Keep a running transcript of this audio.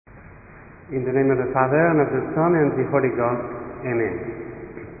In the name of the Father, and of the Son, and the Holy Ghost. Amen.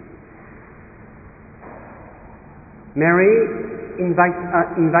 Mary invites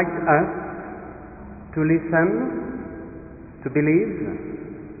us to listen, to believe,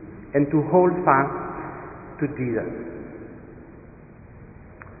 and to hold fast to Jesus.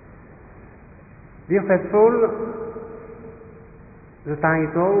 Dear faithful, the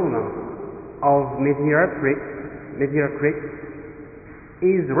title of Mediatrix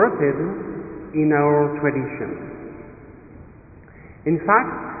is rooted in our tradition. In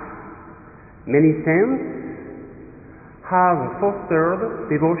fact, many saints have fostered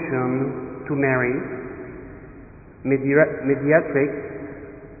devotion to Mary, mediatrix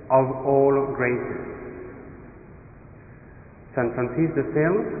of all graces. Saint Francis de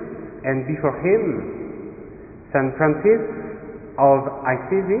Sales, and before him, Saint Francis of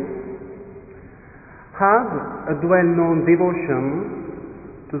Assisi, had a well-known devotion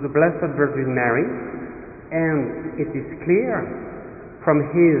to the Blessed Virgin Mary, and it is clear from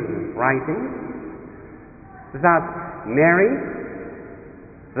his writings that Mary,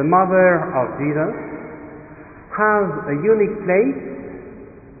 the mother of Jesus, has a unique place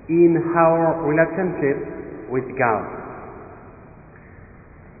in our relationship with God.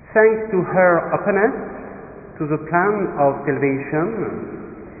 Thanks to her openness to the plan of salvation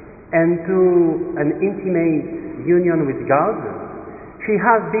and to an intimate union with God, she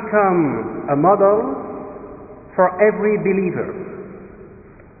has become a model for every believer.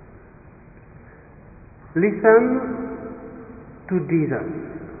 Listen to Jesus.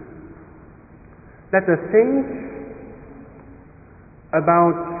 Let us think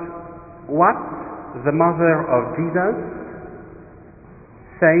about what the mother of Jesus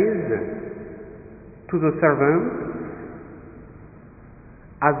says to the servants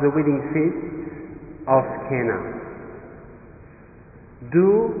at the wedding feast of Cana.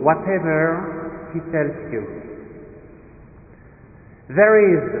 Do whatever he tells you. There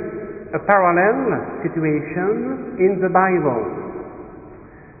is a parallel situation in the Bible.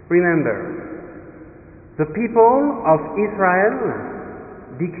 Remember, the people of Israel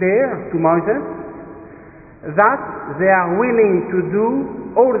declare to Moses that they are willing to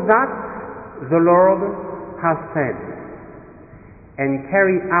do all that the Lord has said and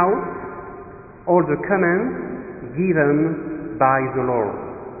carry out all the commands given by the Lord.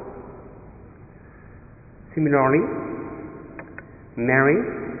 Similarly, Mary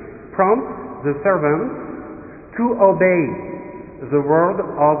prompts the servants to obey the word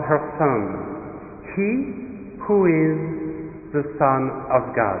of her Son, He who is the Son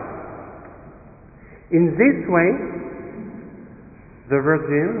of God. In this way, the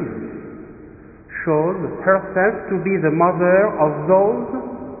Virgin shows herself to be the mother of those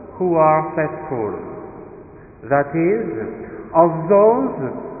who are faithful, that is, of those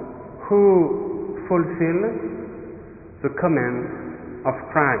who fulfill the commands of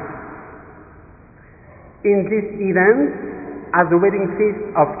Christ. In this event, at the wedding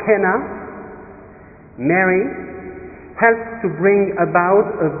feast of Cana, Mary helps to bring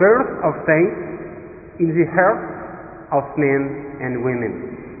about a birth of faith in the hearts of men and women.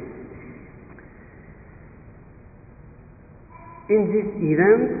 In this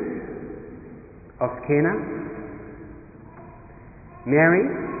event of Cana, Mary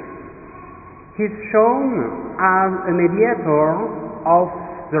is shown as a mediator of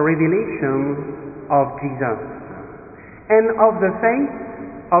the revelation of Jesus and of the faith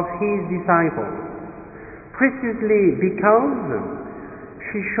of his disciples, precisely because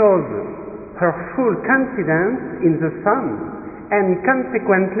she shows her full confidence in the Son and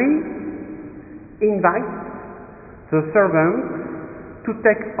consequently invites the servants to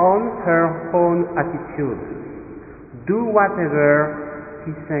take on her own attitude. Do whatever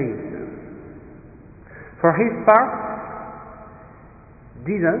he says. For his part,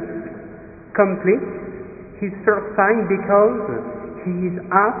 Jesus completes his first sign because he is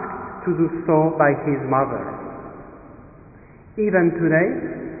asked to do so by his mother. Even today,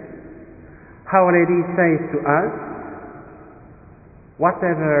 Our Lady says to us,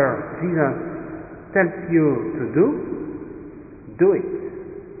 whatever Jesus tells you to do, do it.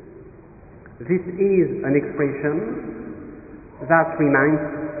 This is an expression that reminds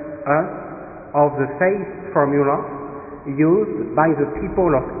us of the faith formula used by the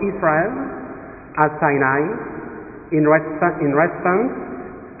people of Israel at Sinai in response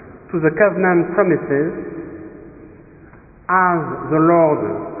to the covenant promises, as the Lord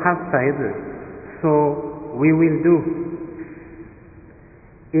has said, so we will do.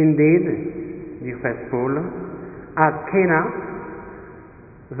 Indeed, dear faithful, at Cana,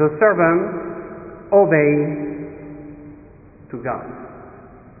 the servants obey to God.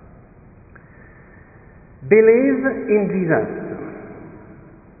 Believe in Jesus.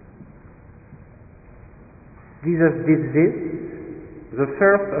 Jesus did this, the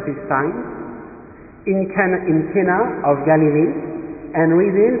first of his signs, in Cana of Galilee, and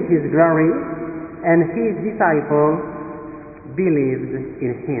revealed his glory, and his disciples believed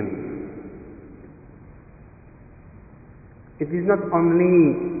in him. It is not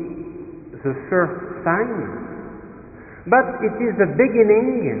only the first sign, but it is the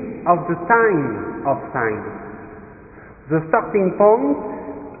beginning of the sign of signs, the starting point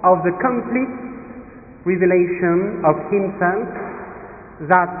of the complete revelation of himself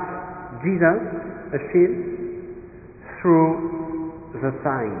that Jesus achieved through the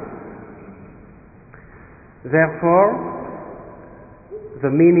signs. Therefore, the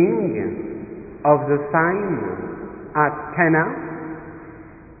meaning of the sign at Cana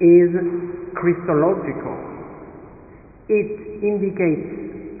is Christological. It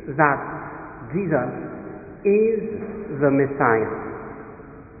indicates that Jesus is the Messiah.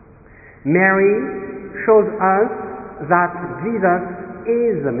 Mary shows us that Jesus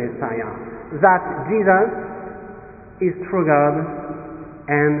is the Messiah, that Jesus is true God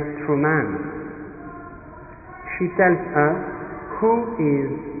and true man. She tells us who is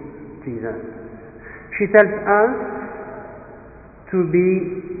Jesus. She tells us to be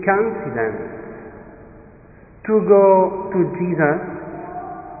confident, to go to Jesus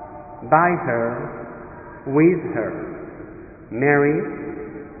by her, with her. Mary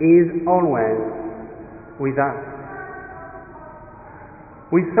is always with us.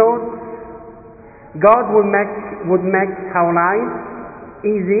 We thought God would make our life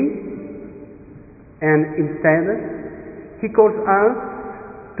easy, and instead He calls us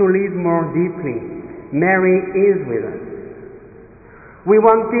to live more deeply. Mary is with us. We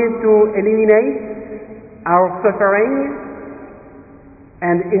wanted to eliminate our suffering,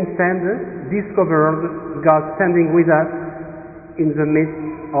 and instead discovered God standing with us in the midst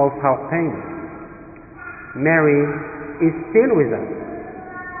of our pain. Mary is still with us.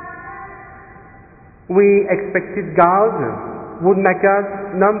 We expected God would make us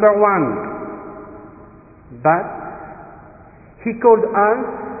number one, but He called us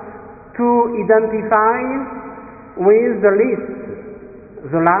to identify with the least,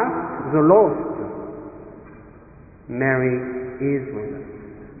 the last, the lost. Mary is with us.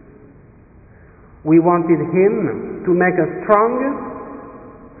 We wanted Him to make us strong,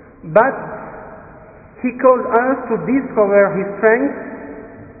 but He called us to discover His strength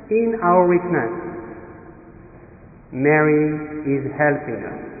in our weakness. Mary is helping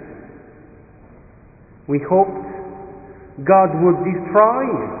us. We hoped God would destroy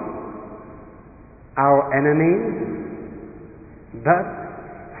our enemies, but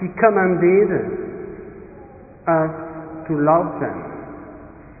He commanded us to love them.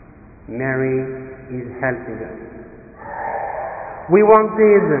 Mary is helping us. We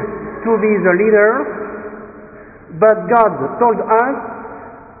wanted to be the leader, but God told us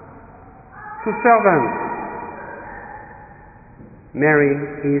to serve Him. Mary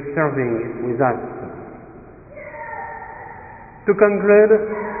is serving with us. To conclude,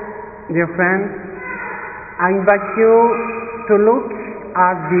 dear friends, I invite you to look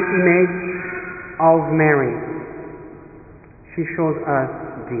at the image of Mary. She shows us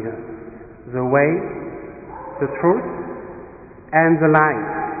Jesus, the way, the truth, and the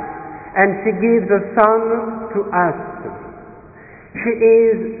life. And she gives the Son to us. She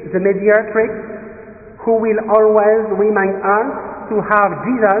is the mediatrix who will always remind us to have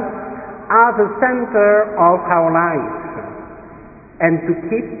Jesus as the center of our life and to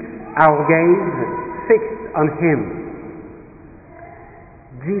keep our gaze fixed on Him.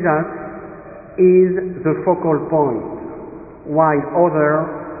 Jesus is the focal point, while others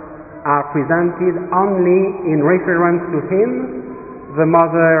are presented only in reference to Him, the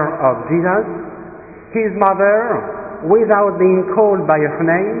mother of Jesus, His mother without being called by her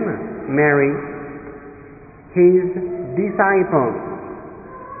name, Mary, His disciples,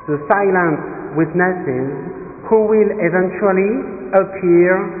 the silent witnesses who will eventually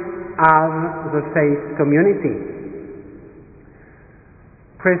appear as the faith community.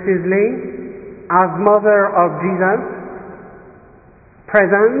 Precisely as mother of Jesus,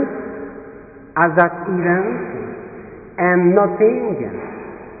 present at that event and noting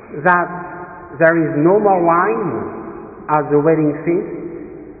that there is no more wine at the wedding feast,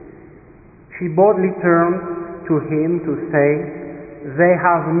 she boldly turns to Him to say, "They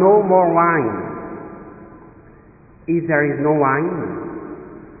have no more wine." If there is no wine,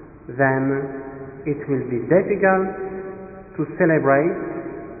 then it will be difficult to celebrate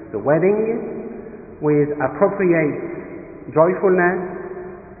the wedding with appropriate joyfulness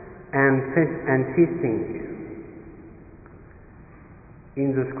and and feasting.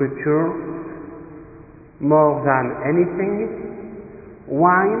 In the scriptures, more than anything,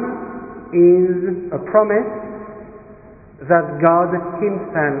 wine is a promise that God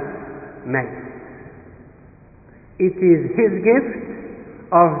Himself makes. It is His gift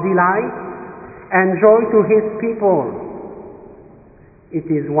of delight and joy to His people. It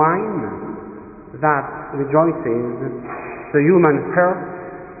is wine that rejoices the human heart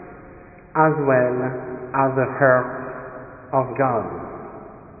as well as the heart of God.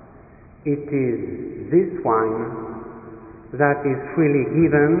 It is this wine that is freely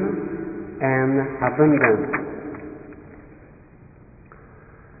given and abundant.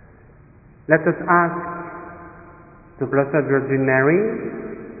 Let us ask the Blessed Virgin Mary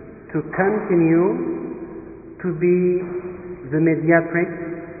to continue to be the mediatrix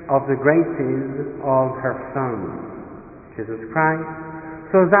of the graces of her Son, Jesus Christ,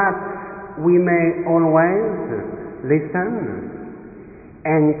 so that we may always listen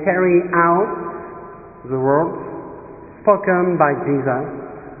and carry out the words spoken by Jesus,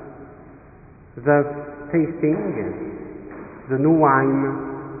 thus tasting the new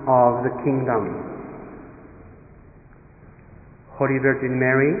wine of the kingdom. Holy Virgin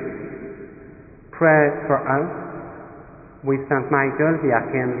Mary, pray for us with Saint Michael the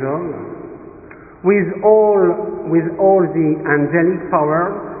Archangel, with all the angelic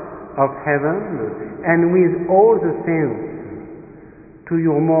powers of heaven, and with all the saints, to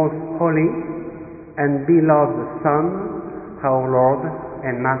your most holy and beloved Son, our Lord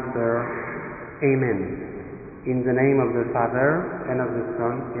and Master. Amen. In the name of the Father, and of the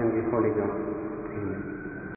Son, and the Holy Ghost.